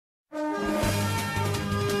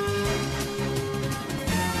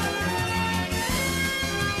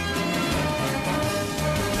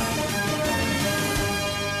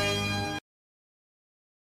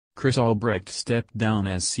Chris Albrecht stepped down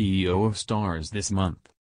as CEO of STARZ this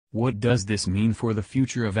month. What does this mean for the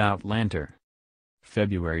future of Outlander?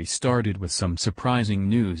 February started with some surprising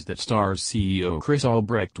news that STARZ CEO Chris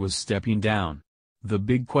Albrecht was stepping down. The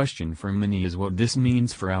big question for many is what this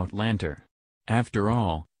means for Outlander. After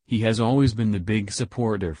all, he has always been the big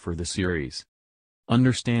supporter for the series.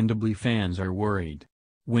 Understandably, fans are worried.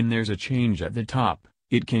 When there's a change at the top,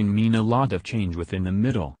 it can mean a lot of change within the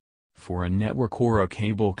middle. For a network or a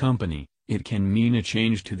cable company, it can mean a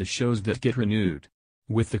change to the shows that get renewed.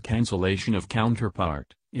 With the cancellation of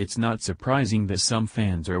Counterpart, it's not surprising that some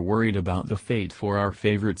fans are worried about the fate for our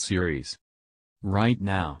favorite series. Right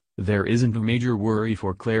now, there isn't a major worry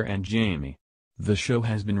for Claire and Jamie. The show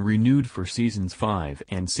has been renewed for seasons 5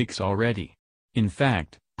 and 6 already. In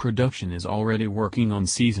fact, production is already working on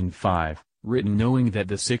season 5, written knowing that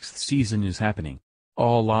the 6th season is happening.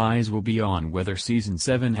 All eyes will be on whether season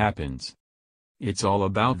 7 happens. It's all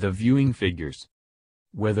about the viewing figures.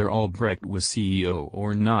 Whether Albrecht was CEO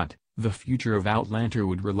or not, the future of Outlander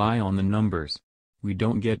would rely on the numbers. We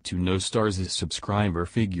don't get to know STARZ's subscriber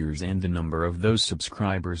figures and the number of those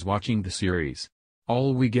subscribers watching the series.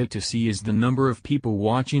 All we get to see is the number of people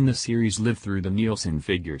watching the series live through the Nielsen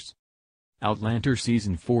figures. Outlander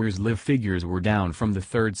Season 4's live figures were down from the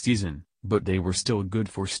 3rd season, but they were still good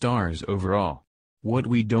for STARZ overall. What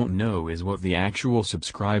we don't know is what the actual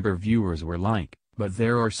subscriber viewers were like, but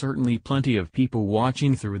there are certainly plenty of people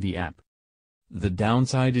watching through the app. The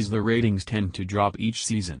downside is the ratings tend to drop each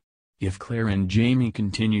season. If Claire and Jamie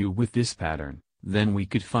continue with this pattern, then we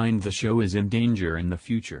could find the show is in danger in the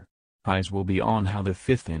future. Eyes will be on how the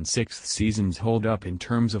 5th and 6th seasons hold up in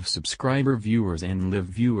terms of subscriber viewers and live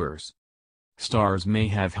viewers. STARZ may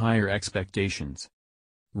have higher expectations.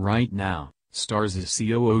 Right now, STARZ's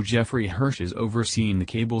COO Jeffrey Hirsch is overseeing the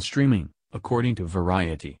cable streaming, according to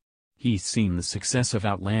Variety. He's seen the success of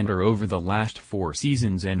Outlander over the last 4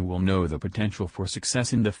 seasons and will know the potential for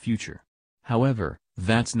success in the future. However,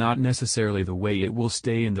 that's not necessarily the way it will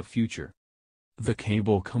stay in the future. The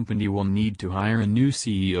cable company will need to hire a new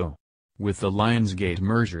CEO. With the Lionsgate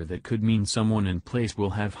merger, that could mean someone in place will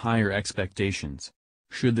have higher expectations.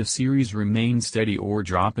 Should the series remain steady or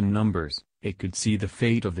drop in numbers, it could see the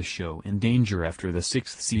fate of the show in danger after the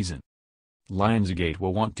 6th season. Lionsgate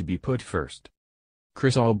will want to be put first.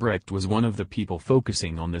 Chris Albrecht was one of the people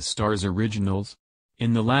focusing on the STARZ originals.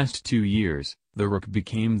 In the last 2 years, The Rook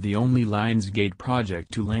became the only Lionsgate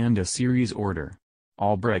project to land a series order.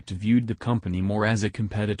 Albrecht viewed the company more as a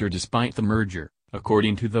competitor despite the merger,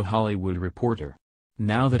 according to The Hollywood Reporter.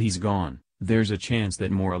 Now that he's gone, there's a chance that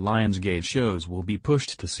more Lionsgate shows will be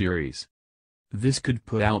pushed to series. This could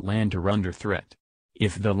put Outlander under threat.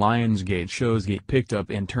 If the Lionsgate shows get picked up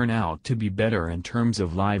and turn out to be better in terms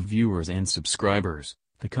of live viewers and subscribers,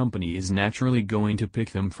 the company is naturally going to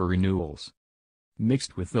pick them for renewals.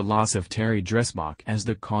 Mixed with the loss of Terry Dressbach as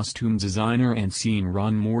the costume designer and seeing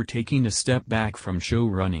Ron Moore taking a step back from show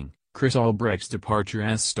running, Chris Albrecht's departure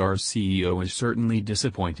as STARZ CEO is certainly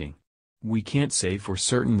disappointing. We can't say for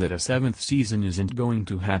certain that a 7th season isn't going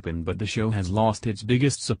to happen, but the show has lost its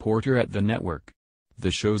biggest supporter at the network.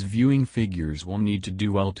 The show's viewing figures will need to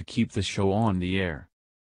do well to keep the show on the air.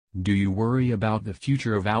 Do you worry about the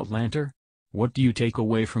future of Outlander? What do you take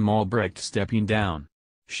away from Albrecht stepping down?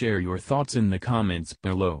 Share your thoughts in the comments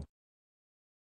below.